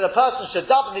that means that a person should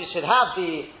daven, he should have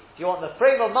if you want, the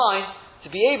frame of mind to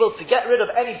be able to get rid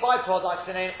of any byproducts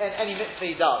in any mitzvah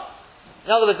he does. In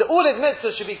other words, all his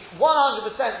mitzvahs should be 100%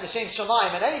 l'shem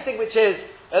shamayim, and anything which is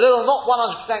a little not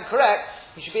 100% correct,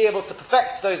 he should be able to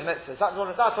perfect those mitzvahs. That's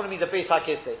what it means a Beis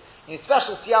HaKisei. You need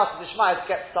special siyasa d'shmaya to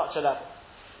get to such a level.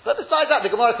 But besides that,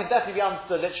 the Gemara can definitely be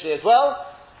understood literally as well.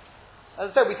 As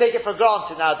I said, we take it for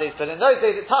granted nowadays, but in those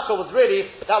days, Taka was really,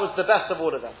 that was the best of all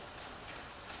of them.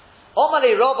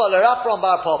 Omali Rava l'Rafron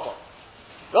Bar Papa.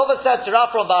 Rava said to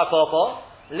Rafron Bar Papa,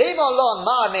 Lema lon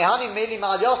mar mehani meli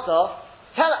mal yosa.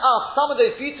 Tell us some of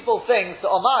those beautiful things,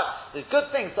 the Omar, those good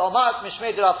things, the Omar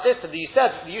Mishmei de Rav Chisda,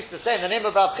 that you used to say in the name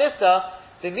of Rav Chisda,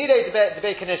 the Nidei de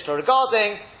Bekanishta,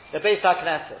 regarding the Beis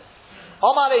HaKnesses.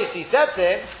 Omar Eisi said to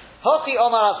him, Hochi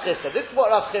Omar Rav Chisda. This is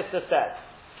what Rav Chisda said.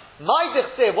 My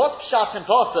dichse, what's Pshat and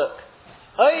Pasuk?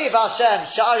 Oiv Hashem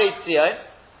Sha'arei Tzion.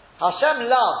 Hashem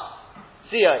loves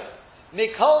Tzion.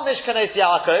 Mikol Mishkanes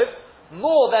Yaakov,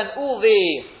 more than all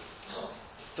the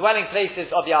dwelling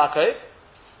places of Yaakov.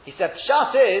 He said,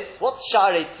 Pshat is, what's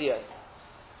Sha'arei Tzion?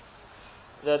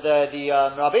 The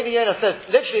Rabbeinu Yonah says,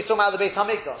 literally talking about the Beis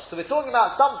HaMikdash. So we're talking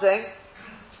about something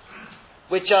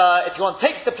which, if you want,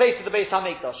 takes the place of the Beis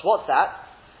HaMikdash. What's that?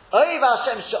 Oiv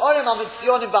Hashem Sha'arim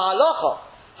HaMitziyonim Ba'alocha.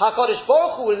 HaKadosh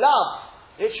Baruch Hu loves,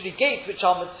 literally gates which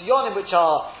are Mitziyonim, which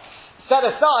are set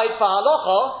aside for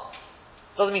Halacha.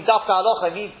 Doesn't mean Dafka Halacha,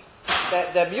 it means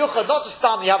they're miyuchad, not just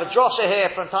time you have a drosha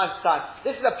here from time to time.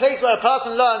 This is a place where a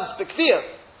person learns B'kfir,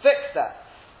 fix that.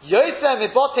 Yosef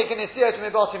Mibotik and Isiyot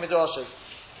Miboti Midrashas.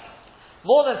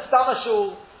 More than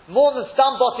Stamashul, more than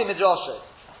Stamboti Midrashas.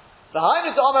 The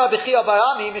Hainu to Omer Rabbi Chia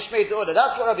Barami Mishmei Ula.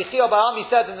 That's what Rabbi Chia Barami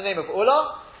said in the name of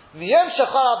Ula. Miyem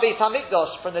Shachar Beis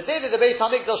HaMikdash. From the day that the Beis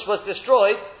HaMikdash was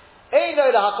destroyed, Eino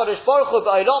LaHaKadosh Baruch Hu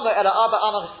Ba'iloma Ela Arba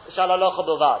Amos Shalalocha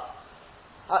Bilvad.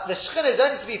 The Shechinah is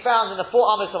only to be found in the 4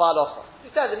 Amos of Halacha.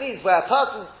 He says it means where a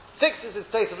person fixes his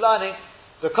place of learning,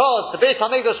 because the Beis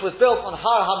HaMikdash was built on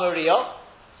Har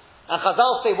HaMoriah, and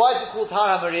Chazal say, why is it called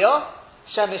Har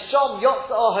HaMoriah? Shemishom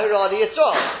Yotza'o Hira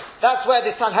Yisrael. That's where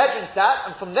the Sanhedrin sat,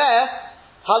 and from there,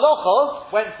 Halacha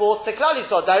went forth to Klal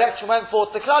Yisrael, direction went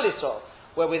forth to Klal Yisrael.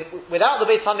 Where without the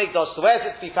Beis HaMikdash, so where is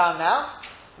it to be found now?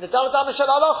 In the Daled Amos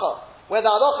Shel Halacha. Where the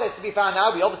Halacha is to be found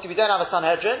now, we don't have a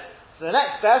Sanhedrin, so the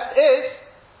next best is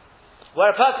where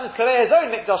a person is creating his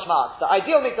own Mikdash Ma'at. The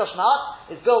ideal Mikdash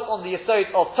Ma'at is built on the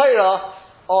Yesod of Torah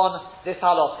on this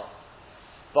halacha.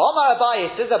 But Omar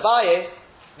Abaye, says Abaye,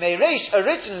 Meiresh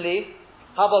originally,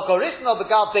 Habagorisno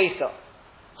Begav Beisa.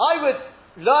 I would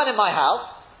learn in my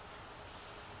house,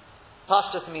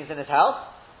 Pashtus means in his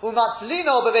house,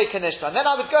 Umatzlino Bevei Kanishta, and then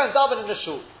I would go and daven in the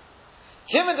shul.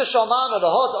 Kim in the Shalman or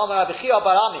the Hod Omar Rabbi Chia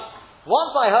Barami.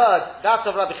 Once I heard that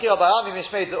of Rabbi Chia Barami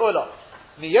Mishmei Ze'ula,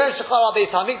 that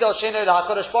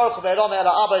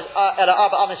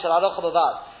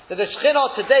the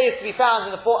Shechinah today is to be found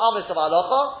in the 4 Amos of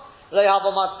Halacha.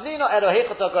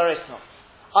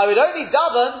 I would only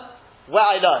daven where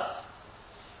I learned.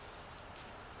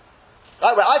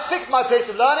 Right, where I fixed my place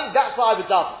of learning, that's where I would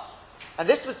daven. And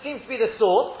this would seem to be the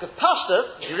source, because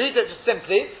Pashtus, if you read it just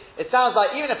simply, it sounds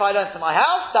like even if I learned in my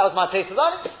house, that was my place of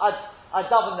learning, I'd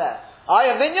daven there.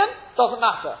 I am minion, doesn't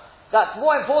matter. That's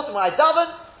more important when I daven,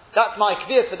 that's my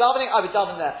kviyas for davening, I would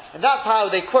daven there. And that's how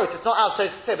they quote, it's not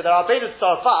outside to say, but there are Rabbeinu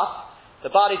Tzarfas, the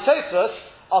Bali Tosfos,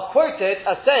 are quoted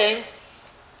as saying,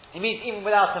 it means even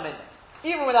without a minion.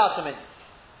 Even without a minion.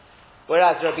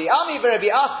 Whereas Rabbi Ami and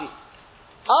Rabbi Asi,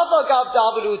 Avagav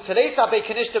Davalu Teresa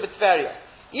Bekanishta B'Tveria,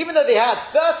 even though they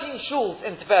had 13 shuls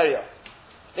in Tveria,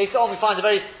 later on we find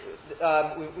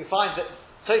we find that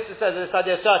Tosfos says that this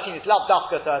idea of 13 is Lav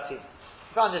Dafka 13.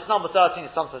 We find this number 13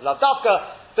 is sometimes Lav Dafka,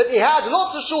 but they had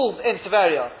lots of shuls in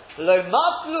Tveria. Lo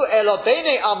Matlu Elo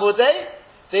Bene Amudei,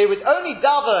 they would only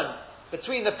daven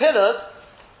between the pillars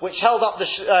which held up the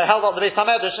Beis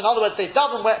HaMedrash. In other words, they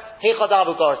daven where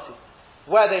Heichadavu Gorsi,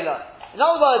 where they learn. In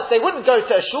other words, they wouldn't go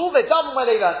to a shul, they daven where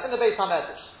they learn, in the Beis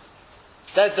HaMedrash.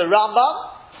 There's the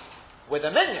Rambam with a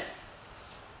minion.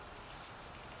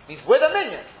 Means with a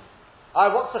minion.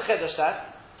 What's the Chiddush then?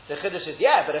 The Chiddush is,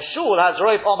 but a shul has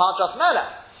Roiv Omar just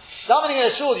Melech. Davening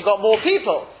in a shul, you've got more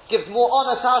people, gives more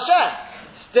honor to Hashem.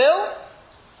 Still,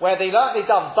 where they learn, they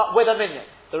daven, but with a minion.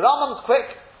 The Rambam's quick.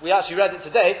 We actually read it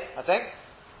today, I think.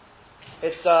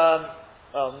 It's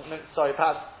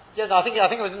perhaps. Yeah, no, I think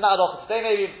it was in that office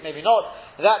today. Maybe not.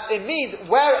 That it means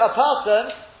where a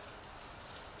person.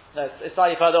 No, it's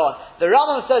slightly further on. The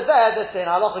Rambam says there that in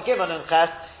Halacha Gimel and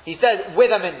Ches, he says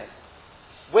with a minion,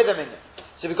 with a minion.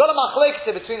 So we've got a machlokes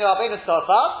between the Rabbeinu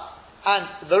Tzarfas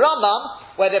and the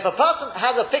Rambam, whether if a person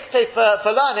has a fixed taste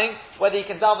for learning, whether he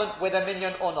can daven with a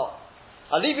minion or not.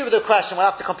 I'll leave you with a question. We'll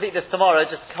have to complete this tomorrow.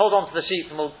 Just hold on to the sheets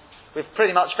and we've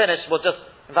pretty much finished.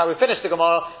 In fact, we finished the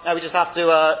Gemara. Now we just have to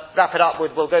wrap it up.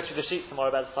 We'll go through the sheets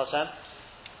tomorrow, Be'ez Hashem.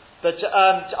 But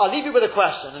I'll leave you with a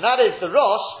question, and that is the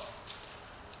Rosh.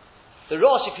 The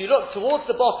Rosh, if you look towards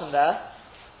the bottom there,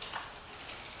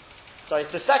 sorry,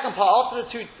 it's the second part after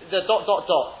the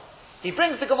dot. He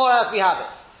brings the Gemara as we have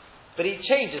it, but he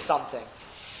changes something.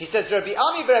 He says, Rabbi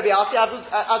Ami Rabbi Asi,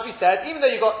 as we said, even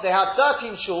though they had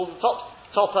 13 shuls, the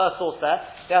top source there,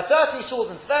 they had 13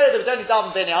 shuls in Tveria, there was only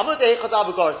daven b'nei Amud, Eichad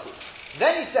Abu Gorsi.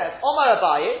 Then he says, Omar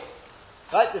Abaye,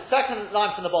 right, the second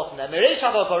line from the bottom there, Mereish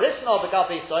Avo Korisno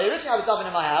B'Gav Beisoy, originally I was daven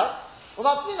in my house, I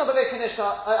was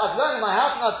learning in my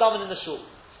house and I was daven in the shul.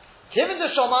 Given the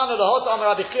Shomanu Lahot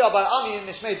Omar Rabbi Chia Bar Ami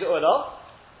Nishmei De'ula,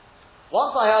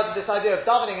 once I heard this idea of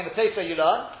davening in the place where you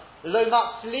learn, Lo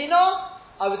Matzlino,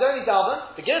 I would only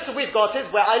daven, the Gersa we've got is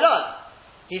where I learn.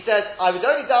 He says, I would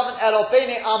only daven Elo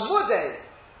Bene Amudei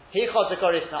Hichot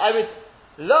Zekorisna. I would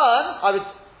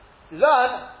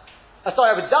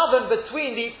daven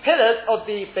between the pillars of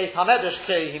the Beis HaMedrash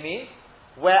Kehimi,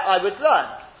 where I would learn.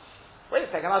 Wait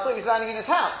a second, I thought he was learning in his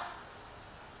house.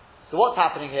 So what's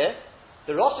happening here?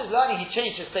 The Rosh is learning, he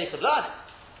changed his place of learning.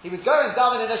 He would go and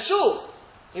daven in a shul.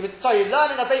 He'd learn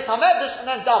in a Beis HaMedrash and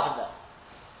then daven there.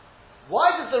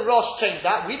 Why does the Rosh change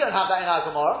that? We don't have that in our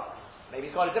Gemara.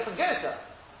 Maybe he's got a different Gersa.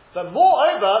 But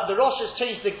moreover, the Rosh has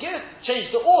changed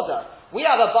the order. We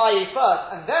have Abaye first,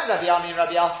 and then Rabbi Ami and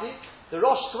Rabbi Asi. The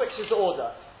Rosh switches the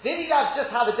order. Did he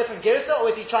just have a different Gersa, or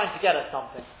is he trying to get at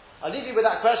something? I'll leave you with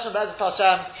that question, but Be'ez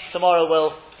Hashem, tomorrow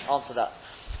we'll answer that.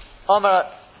 Omer,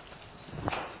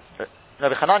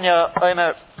 Rabbi Chananya,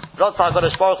 Omer, Rod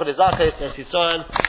Sa'agodesh Baruch Hu L'Zakis, Nes Yisrael,